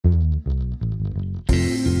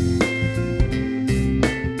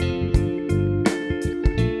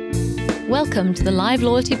Welcome to the Live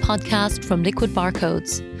Loyalty Podcast from Liquid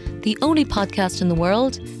Barcodes, the only podcast in the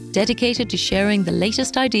world dedicated to sharing the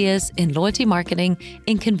latest ideas in loyalty marketing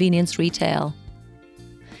in convenience retail.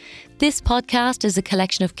 This podcast is a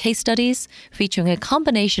collection of case studies featuring a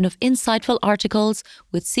combination of insightful articles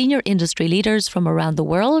with senior industry leaders from around the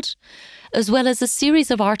world, as well as a series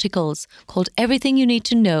of articles called Everything You Need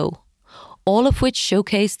to Know, all of which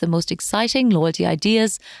showcase the most exciting loyalty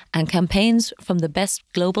ideas and campaigns from the best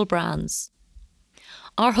global brands.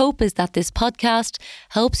 Our hope is that this podcast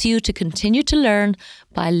helps you to continue to learn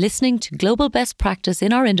by listening to global best practice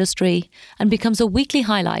in our industry and becomes a weekly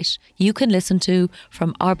highlight you can listen to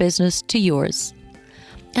from our business to yours.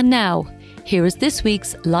 And now, here is this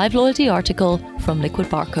week's live loyalty article from Liquid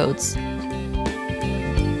Barcodes.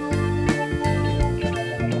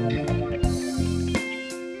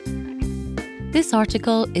 This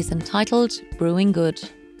article is entitled Brewing Good.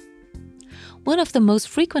 One of the most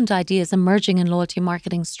frequent ideas emerging in loyalty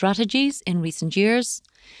marketing strategies in recent years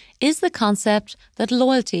is the concept that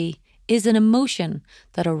loyalty is an emotion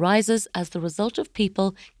that arises as the result of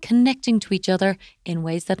people connecting to each other in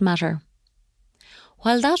ways that matter.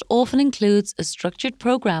 While that often includes a structured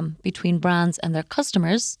program between brands and their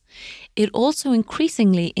customers, it also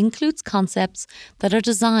increasingly includes concepts that are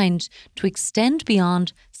designed to extend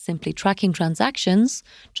beyond simply tracking transactions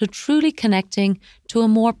to truly connecting to a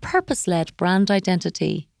more purpose-led brand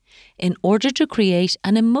identity in order to create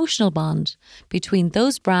an emotional bond between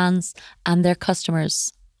those brands and their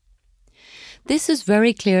customers. This is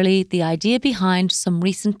very clearly the idea behind some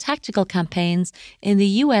recent tactical campaigns in the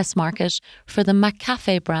US market for the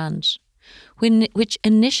McCafe brand, which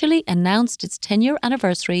initially announced its 10-year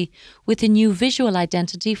anniversary with a new visual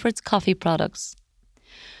identity for its coffee products.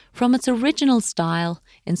 From its original style,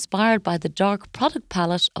 inspired by the dark product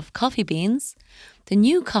palette of coffee beans, the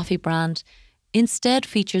new coffee brand instead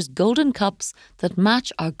features golden cups that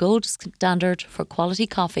match our gold standard for quality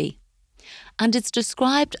coffee. And it's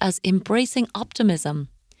described as embracing optimism,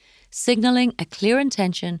 signalling a clear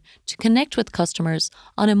intention to connect with customers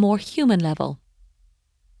on a more human level.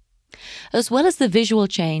 As well as the visual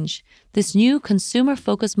change, this new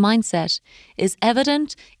consumer-focused mindset is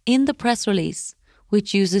evident in the press release,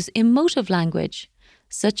 which uses emotive language,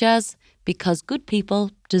 such as, because good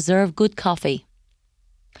people deserve good coffee.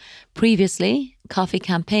 Previously, coffee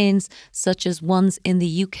campaigns, such as ones in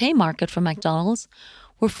the UK market for McDonald's,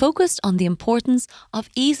 were focused on the importance of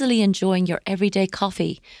easily enjoying your everyday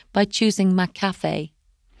coffee by choosing McCafe.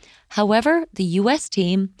 However, the US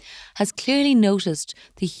team has clearly noticed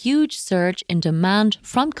the huge surge in demand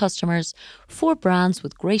from customers for brands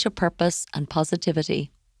with greater purpose and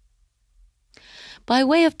positivity. By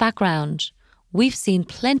way of background, we've seen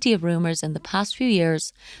plenty of rumours in the past few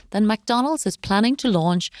years that McDonald's is planning to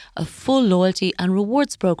launch a full loyalty and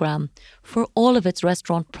rewards programme for all of its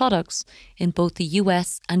restaurant products in both the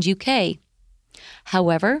US and UK.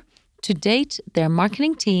 However, to date, their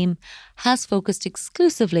marketing team has focused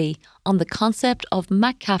exclusively on the concept of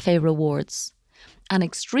McCafe Rewards, an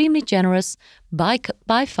extremely generous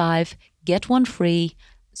buy 5, get 1 free,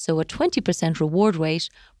 so a 20% reward rate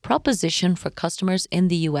proposition for customers in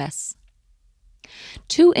the US.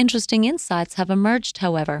 Two interesting insights have emerged,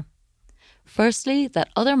 however. Firstly, that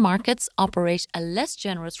other markets operate a less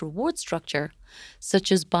generous reward structure,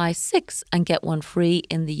 such as buy 6 and get 1 free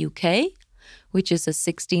in the UK, which is a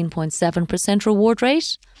 16.7% reward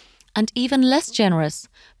rate, and even less generous,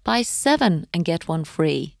 buy 7 and get 1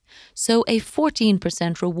 free, so a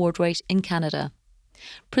 14% reward rate in Canada,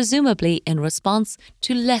 presumably in response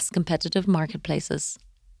to less competitive marketplaces.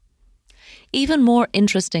 Even more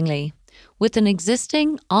interestingly, with an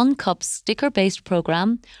existing on-cup sticker-based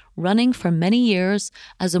program running for many years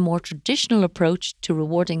as a more traditional approach to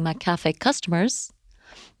rewarding McCafe customers,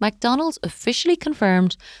 McDonald's officially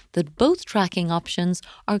confirmed that both tracking options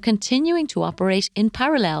are continuing to operate in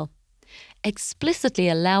parallel, explicitly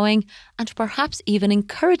allowing and perhaps even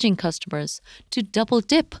encouraging customers to double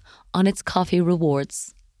dip on its coffee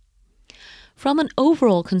rewards. From an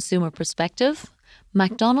overall consumer perspective,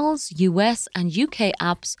 McDonald's US and UK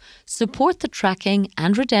apps support the tracking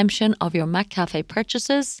and redemption of your McCafe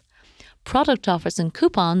purchases, product offers and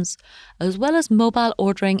coupons, as well as mobile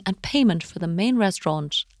ordering and payment for the main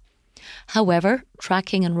restaurant. However,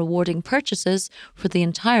 tracking and rewarding purchases for the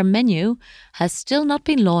entire menu has still not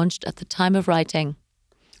been launched at the time of writing,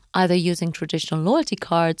 either using traditional loyalty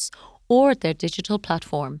cards or their digital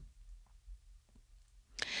platform.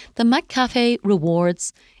 The McCafe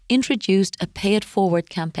Rewards introduced a Pay It Forward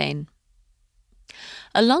campaign.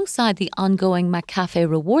 Alongside the ongoing McCafe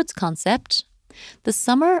Rewards concept, The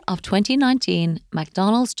summer of 2019,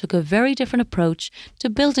 McDonald's took a very different approach to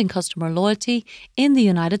building customer loyalty in the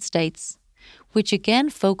United States, which again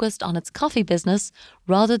focused on its coffee business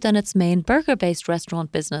rather than its main burger-based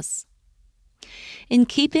restaurant business. In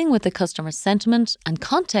keeping with the customer sentiment and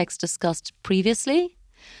context discussed previously,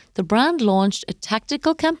 the brand launched a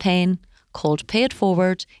tactical campaign called Pay It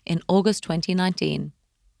Forward in August 2019.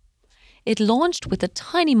 It launched with a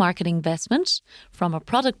tiny marketing investment from a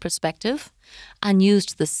product perspective and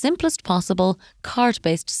used the simplest possible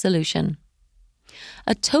card-based solution.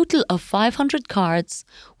 A total of 500 cards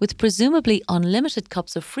with presumably unlimited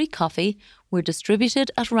cups of free coffee were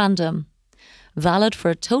distributed at random, valid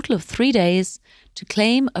for a total of 3 days, to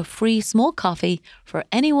claim a free small coffee for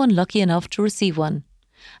anyone lucky enough to receive one,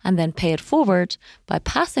 and then pay it forward by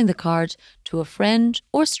passing the card to a friend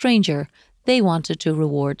or stranger they wanted to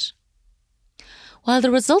reward. While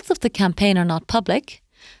the results of the campaign are not public,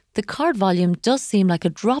 the card volume does seem like a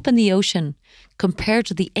drop in the ocean compared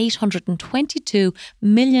to the 822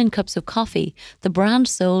 million cups of coffee the brand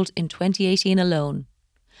sold in 2018 alone.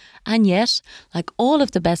 And yet, like all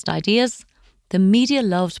of the best ideas, the media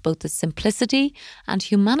loved both the simplicity and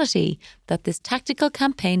humanity that this tactical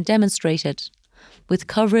campaign demonstrated, with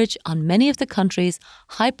coverage on many of the country's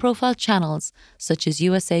high-profile channels such as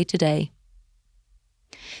USA Today.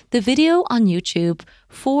 The video on YouTube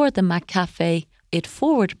for the McCafe It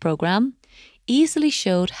Forward program easily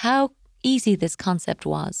showed how easy this concept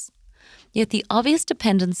was. Yet the obvious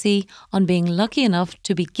dependency on being lucky enough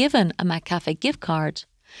to be given a McCafe gift card,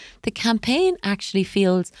 the campaign actually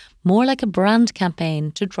feels more like a brand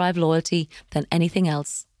campaign to drive loyalty than anything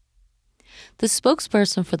else. The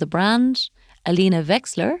spokesperson for the brand, Alina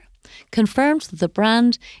Wexler, confirmed that the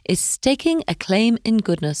brand is staking a claim in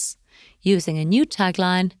goodness, using a new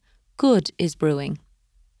tagline, "Good is brewing."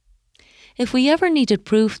 If we ever needed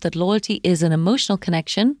proof that loyalty is an emotional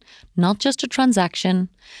connection, not just a transaction,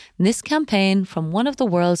 this campaign from one of the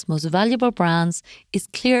world's most valuable brands is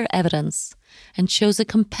clear evidence and shows a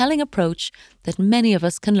compelling approach that many of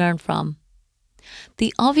us can learn from.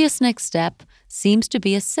 The obvious next step seems to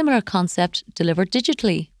be a similar concept delivered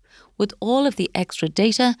digitally, with all of the extra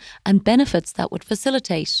data and benefits that would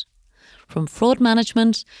facilitate, from fraud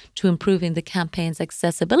management to improving the campaign's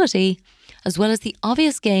accessibility, as well as the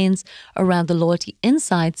obvious gains around the loyalty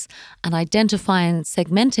insights and identifying and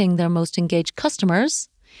segmenting their most engaged customers.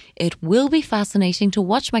 It will be fascinating to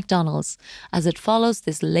watch McDonald's as it follows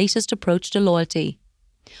this latest approach to loyalty.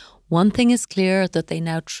 One thing is clear that they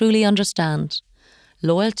now truly understand.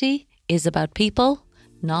 Loyalty is about people,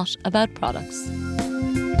 not about products.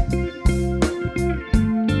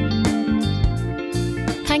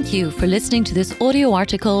 Thank you for listening to this audio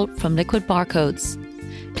article from Liquid Barcodes.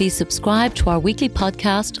 Please subscribe to our weekly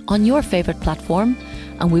podcast on your favourite platform,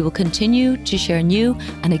 and we will continue to share new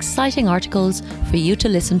and exciting articles for you to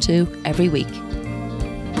listen to every week.